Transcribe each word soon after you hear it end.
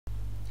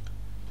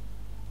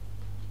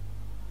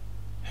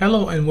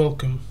Hello and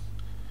welcome.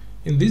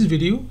 In this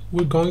video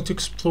we're going to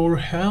explore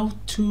how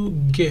to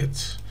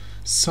get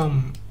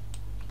some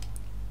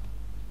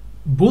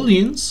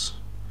booleans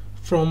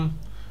from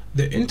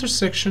the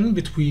intersection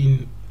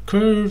between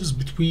curves,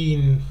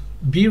 between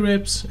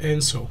b-reps,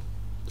 and so.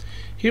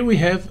 Here we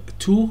have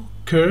two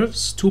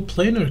curves, two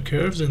planar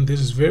curves, and this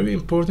is very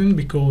important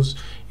because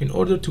in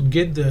order to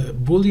get the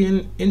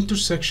Boolean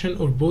intersection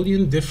or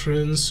Boolean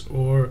difference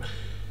or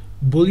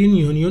Boolean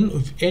union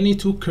of any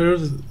two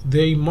curves,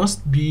 they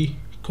must be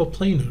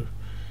coplanar.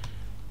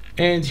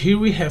 And here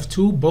we have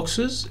two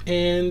boxes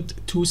and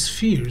two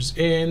spheres,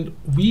 and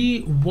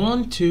we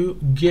want to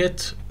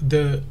get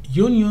the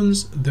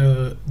unions,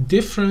 the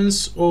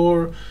difference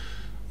or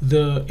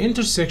the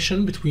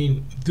intersection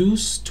between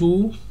those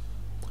two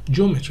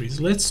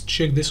geometries. Let's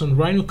check this on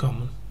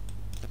RhinoCommon.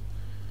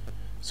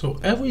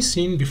 So as we've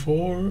seen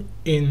before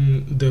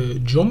in the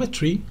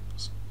geometry,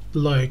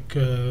 like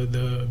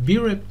the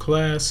b-rep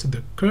class,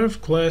 the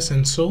curve class,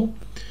 and so,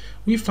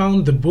 we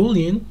found the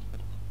Boolean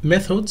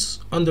methods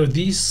under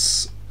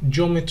these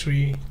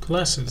geometry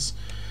classes.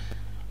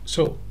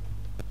 So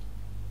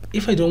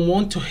if I don't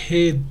want to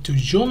head to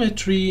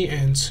geometry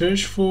and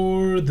search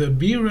for the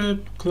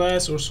b-rep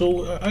class or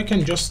so, I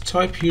can just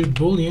type here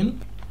Boolean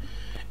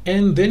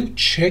and then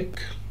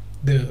check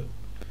the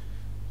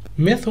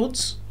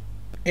methods,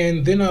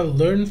 and then I'll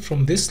learn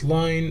from this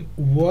line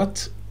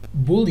what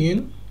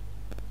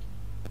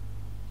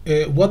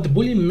the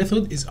Boolean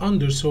method is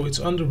under. So it's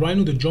under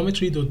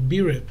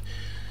rhino.geometry.brep.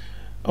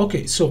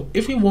 Okay, so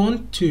if we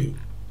want to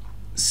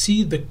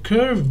see the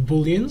curve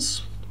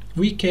booleans,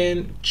 we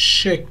can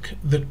check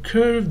the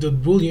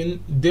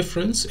curve.boolean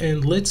difference,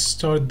 and let's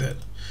start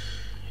that.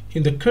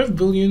 In the curve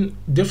boolean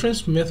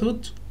difference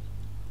method,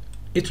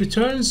 it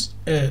returns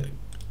a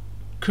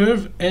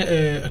curve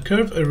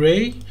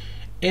array,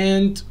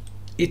 and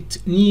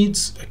it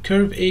needs a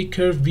curve A,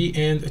 curve B,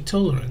 and a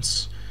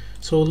tolerance.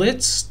 So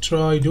let's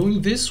try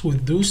doing this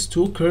with those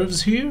two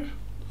curves here.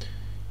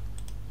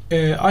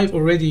 I've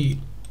already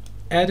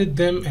added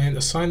them and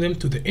assigned them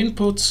to the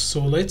inputs,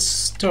 so let's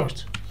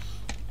start.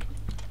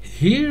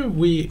 Here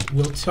we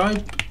will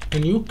type a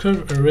new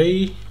curve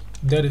array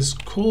that is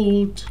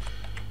called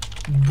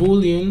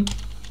Boolean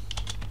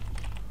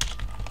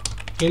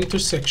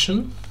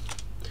intersection,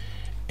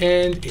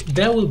 and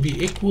that will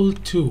be equal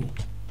to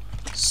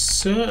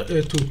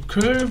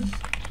curve.create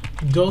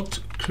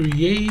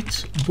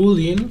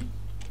Boolean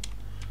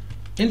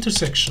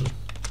intersection,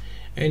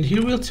 and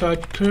here we'll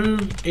type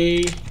curve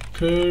A,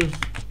 curve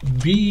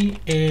B,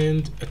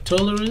 and a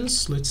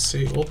tolerance, let's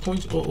say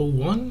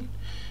 0.001,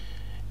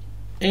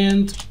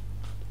 and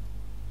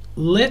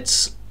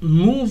let's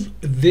move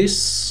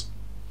this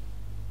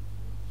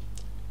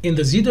in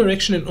the z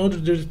direction in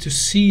order to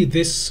see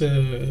this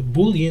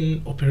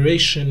Boolean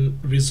operation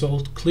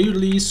result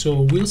clearly.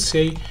 So we'll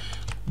say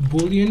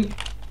Boolean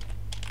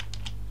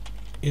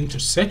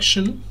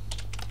intersection,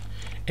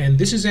 and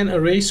this is an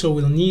array, so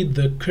we'll need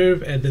the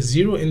curve at the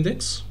 0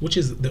 index, which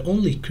is the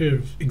only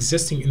curve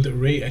existing in the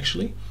array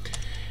actually,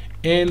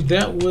 and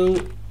that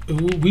we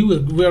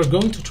are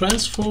going to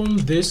transform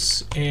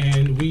this,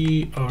 and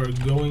we are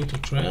going to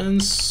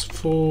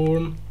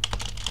transform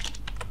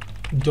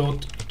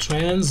dot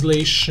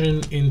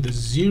translation in the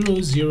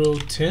 0, 0,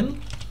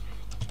 10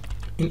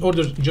 in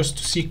order just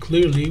to see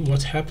clearly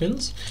what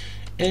happens,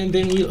 and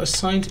then we'll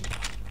assign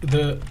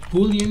the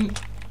Boolean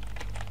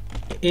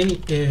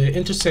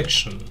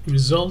intersection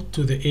result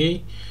to the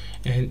A,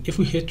 and if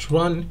we hit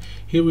run,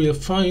 here we'll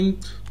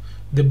find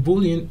the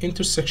Boolean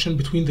intersection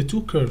between the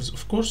two curves.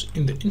 Of course,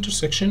 in the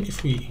intersection,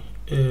 if we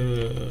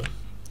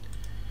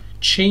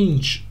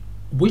change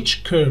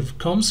which curve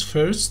comes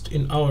first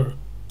in our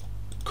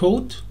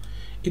code,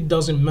 it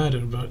doesn't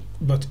matter,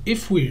 but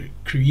if we're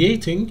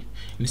creating,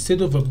 instead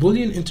of a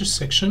Boolean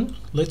intersection,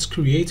 let's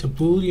create a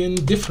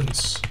Boolean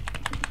difference,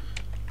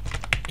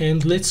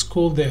 and let's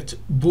call that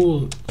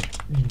bool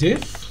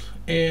diff,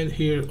 and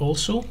here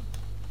also,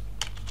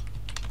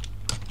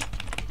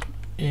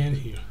 and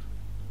here.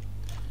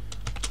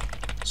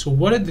 So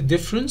what is the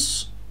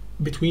difference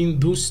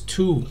between those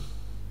two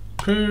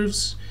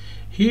curves?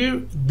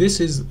 Here, this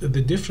is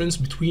the difference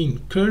between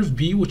curve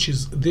B, which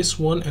is this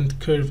one, and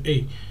curve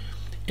A.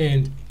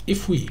 And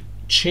if we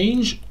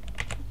change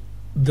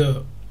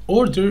the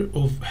order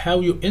of how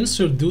you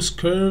insert those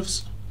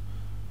curves,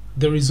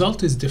 the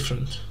result is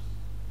different.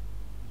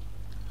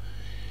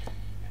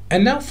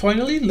 And now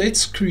finally,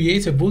 let's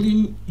create a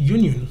Boolean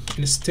union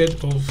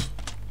instead of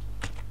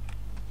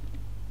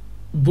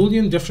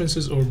Boolean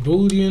differences or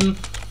Boolean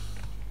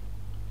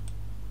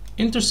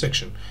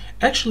intersection.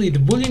 Actually, the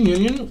Boolean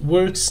union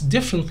works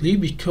differently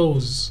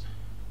because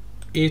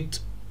it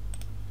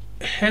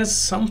has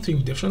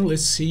something different.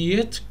 Let's see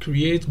it.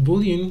 Create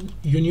Boolean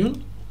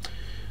union.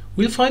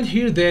 We'll find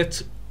here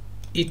that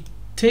it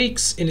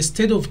takes,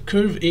 instead of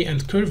curve A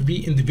and curve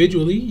B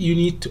individually, you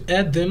need to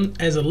add them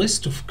as a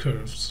list of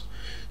curves.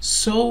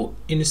 So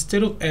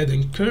instead of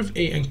adding curve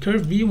A and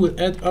curve B,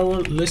 we'll add our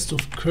list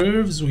of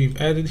curves we've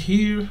added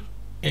here,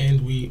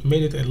 and we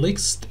made it a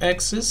list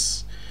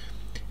axis.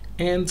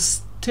 and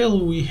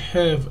still we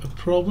have a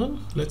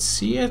problem. Let's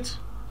see it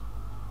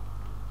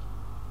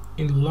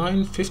in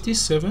line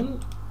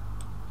 57.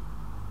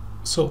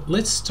 So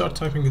let's start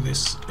typing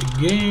this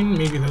again.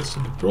 Maybe that's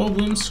the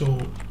problem.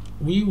 So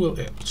we will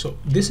so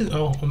this is,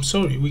 oh, I'm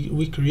sorry,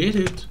 we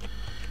created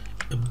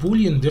a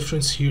Boolean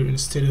difference here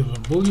instead of a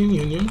Boolean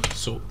union.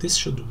 So this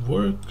should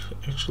work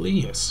actually,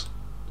 yes.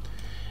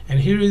 And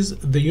here is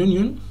the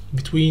union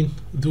between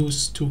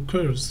those two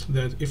curves,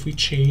 that if we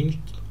change,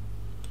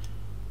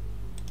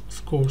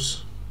 of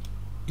course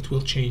it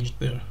will change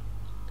there.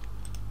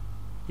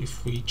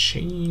 If we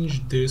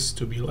change this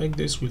to be like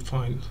this, we'll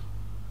find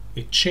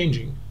it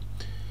changing.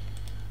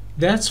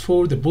 That's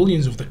for the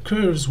booleans of the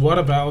curves. What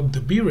about the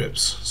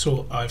breps?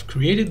 So I've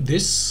created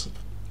this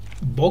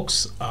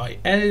box, I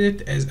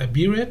added it as a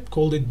brep,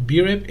 called it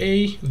brep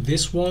A,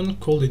 this one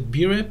called it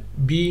brep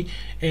B,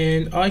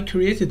 and I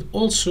created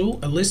also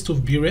a list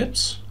of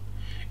breps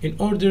in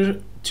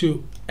order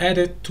to add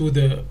it to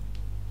the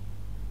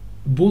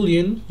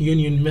Boolean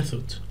union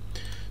method.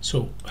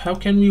 So how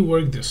can we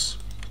work this?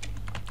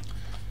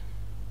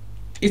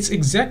 It's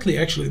exactly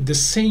actually the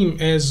same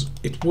as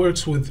it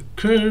works with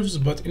curves,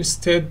 but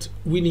instead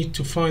we need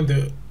to find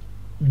the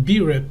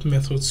brep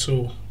method.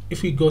 So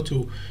if we go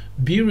to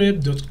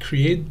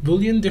brep.create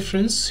Boolean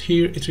difference,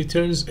 here it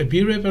returns a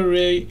brep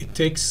array. It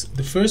takes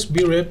the first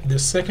brep, the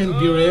second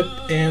brep,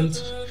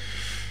 and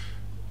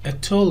a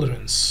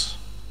tolerance.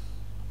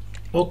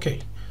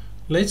 Okay,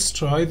 let's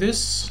try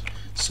this.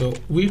 So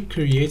we're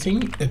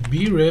creating a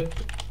brep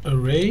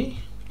array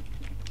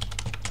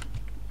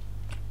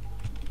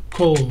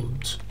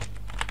called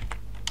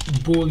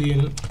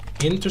Boolean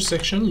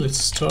intersection. Let's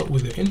start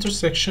with the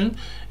intersection,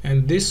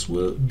 and this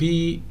will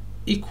be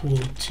equal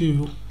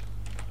to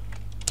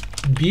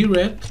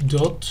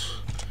brep.create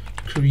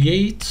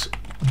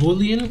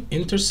Boolean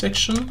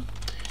intersection,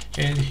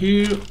 and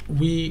here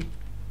we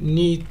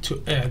need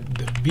to add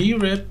the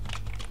brep1,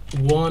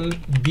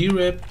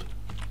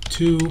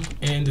 brep2,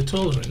 and the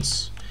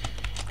tolerance.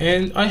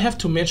 And I have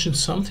to mention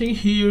something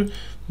here,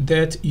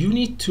 that you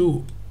need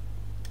to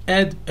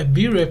add a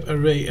brep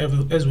array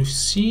as we've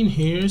seen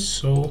here.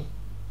 So,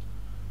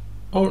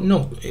 or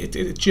no,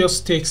 it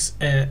just takes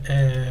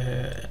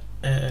an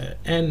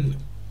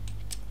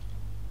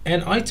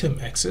item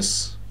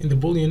access in the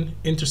Boolean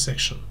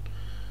intersection.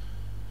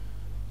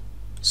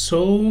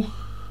 So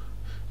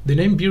the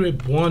name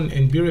brep1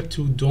 and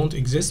brep2 don't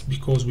exist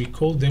because we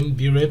call them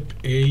brep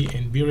A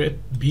and brep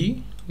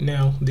B.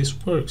 Now this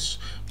works,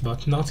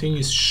 but nothing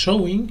is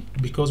showing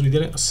because we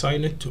didn't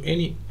assign it to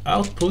any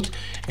output.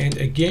 And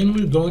again,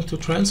 we're going to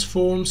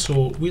transform.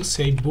 So we'll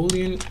say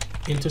Boolean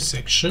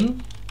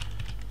intersection,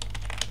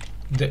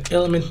 the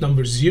element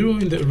number 0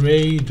 in the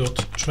array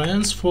dot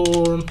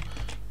transform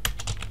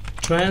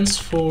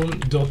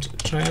dot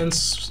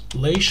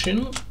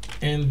translation,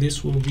 and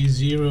this will be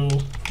 0,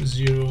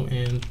 0,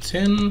 and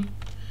 10.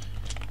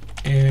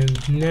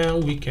 And now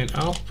we can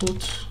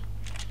output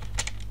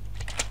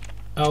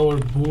our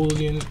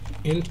Boolean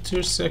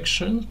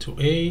intersection to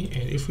A,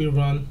 and if we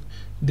run,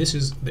 this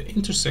is the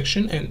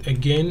intersection. And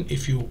again,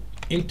 if you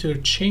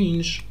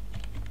interchange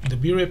the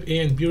brep A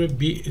and brep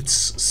B, it's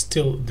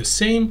still the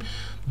same.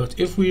 But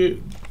if we're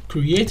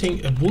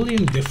creating a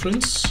Boolean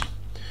difference,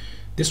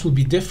 this will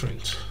be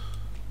different.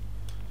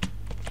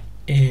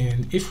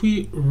 And if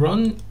we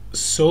run,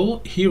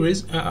 so here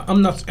is,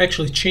 I'm not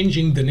actually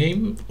changing the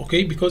name,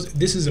 okay, because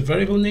this is a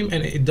variable name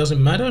and it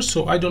doesn't matter,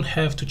 so I don't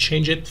have to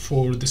change it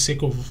for the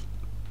sake of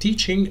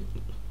teaching.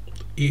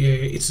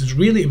 It's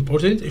really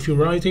important if you're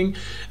writing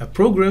a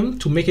program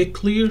to make it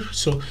clear.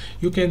 So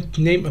you can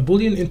name a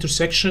Boolean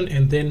intersection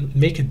and then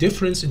make a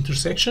difference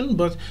intersection,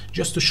 but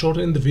just to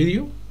shorten the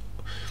video.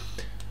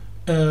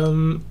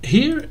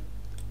 Here,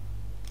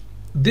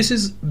 this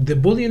is the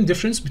Boolean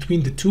difference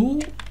between the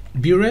two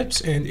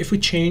breps, and if we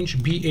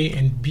change BA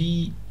and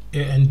B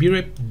and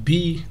brep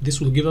B, this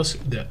will give us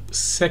the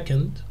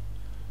second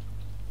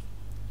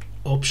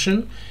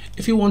option.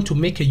 If you want to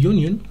make a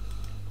union,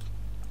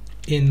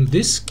 in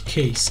this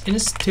case,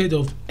 instead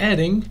of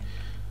adding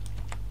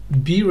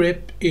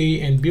brep A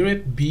and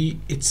brep B,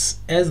 it's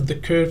as the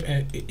curve,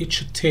 and it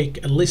should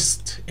take a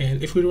list.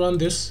 And if we run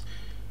this,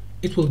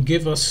 it will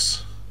give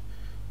us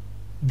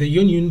the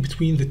union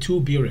between the two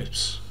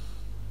breps.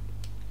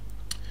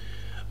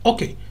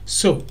 Okay,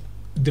 so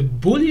the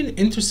Boolean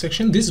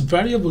intersection, this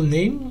variable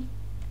name,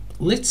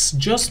 let's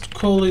just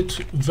call it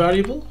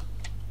variable,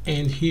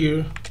 and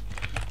here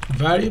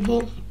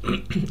variable.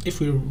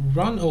 If we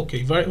run,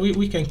 okay,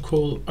 we can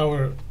call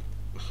our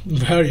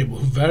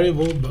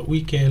variable, but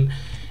we can,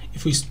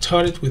 if we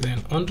start it with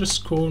an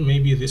underscore,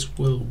 maybe this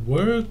will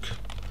work.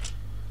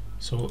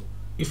 So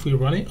if we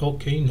run it,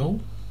 okay, no,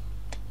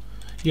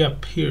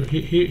 yep, here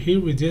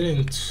we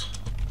didn't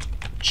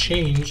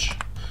change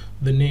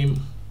the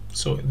name,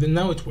 so then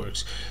now it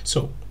works.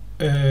 So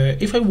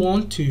if I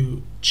want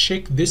to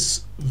check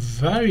this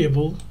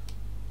variable,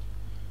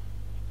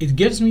 it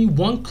gives me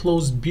one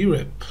closed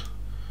brep.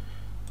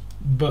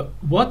 But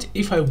what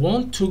if I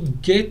want to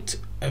get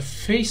a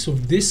face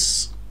of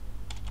this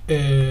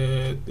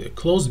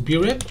closed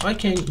brep, I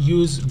can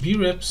use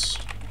brep's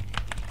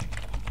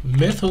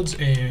methods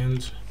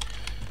and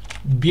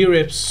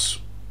brep's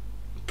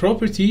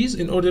properties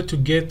in order to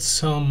get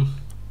some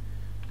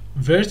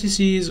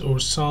vertices or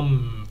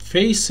some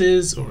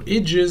faces or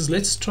edges.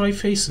 Let's try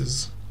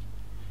faces.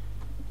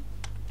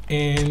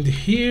 And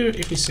here,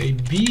 if we say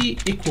b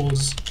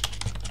equals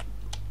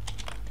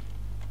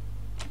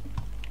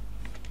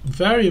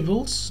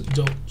variables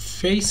dot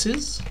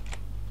faces,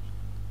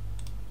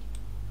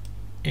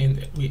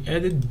 and we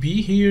added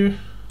b here,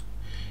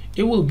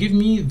 it will give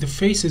me the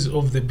faces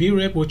of the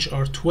brep, which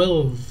are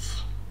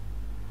 12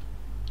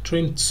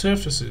 trimmed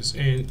surfaces.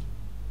 And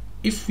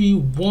if we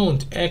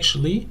want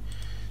actually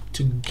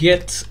to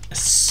get a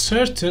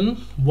certain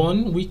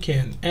one, we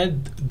can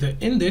add the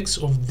index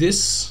of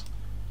this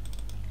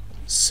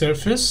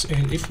surface,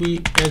 and if we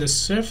add a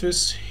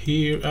surface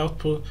here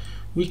output,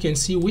 we can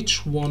see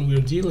which one we're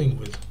dealing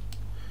with.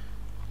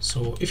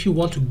 So if you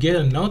want to get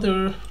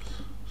another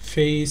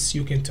face,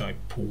 you can type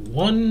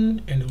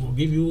 1 and it will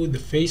give you the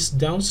face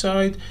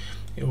downside,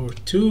 or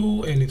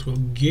 2 and it will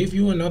give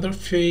you another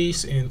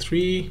face, and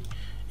 3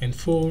 and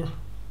 4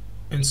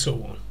 and so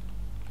on.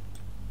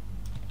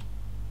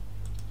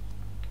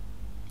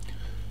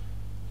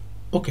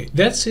 Okay,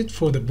 that's it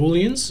for the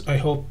Booleans. I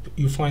hope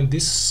you find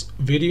this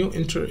video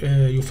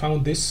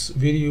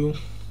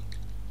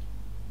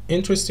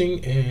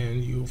interesting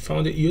and you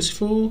found it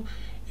useful.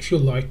 If you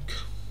like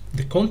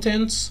the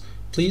contents,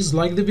 please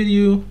like the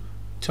video,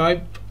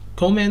 type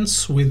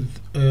comments with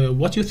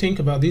what you think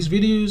about these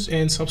videos,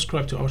 and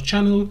subscribe to our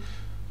channel.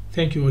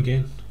 Thank you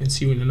again, and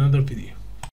see you in another video.